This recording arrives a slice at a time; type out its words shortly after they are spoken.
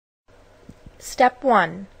Step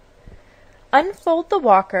 1. Unfold the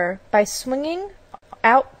walker by swinging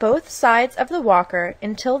out both sides of the walker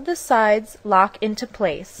until the sides lock into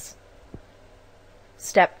place.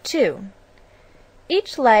 Step 2.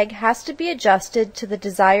 Each leg has to be adjusted to the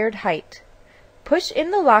desired height. Push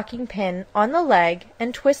in the locking pin on the leg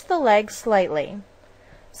and twist the leg slightly.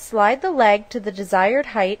 Slide the leg to the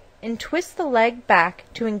desired height and twist the leg back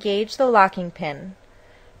to engage the locking pin.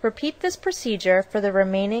 Repeat this procedure for the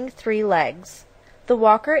remaining 3 legs. The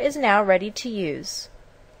walker is now ready to use.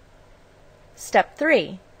 Step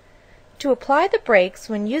 3. To apply the brakes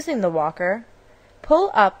when using the walker, pull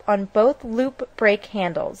up on both loop brake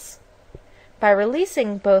handles. By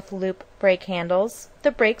releasing both loop brake handles,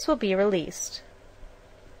 the brakes will be released.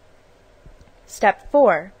 Step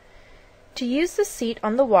 4. To use the seat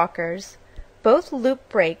on the walkers, both loop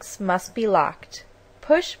brakes must be locked.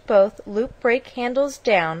 Push both loop brake handles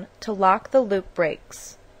down to lock the loop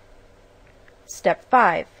brakes. Step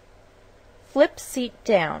 5. Flip seat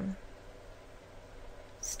down.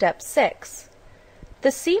 Step 6.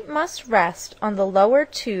 The seat must rest on the lower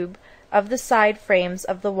tube of the side frames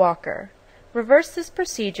of the walker. Reverse this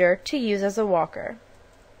procedure to use as a walker.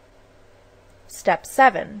 Step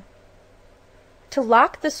 7. To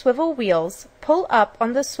lock the swivel wheels, pull up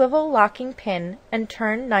on the swivel locking pin and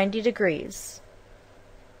turn 90 degrees.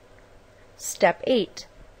 Step 8.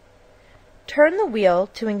 Turn the wheel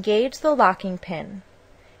to engage the locking pin.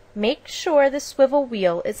 Make sure the swivel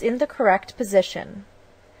wheel is in the correct position.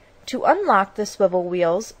 To unlock the swivel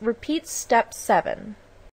wheels, repeat Step 7.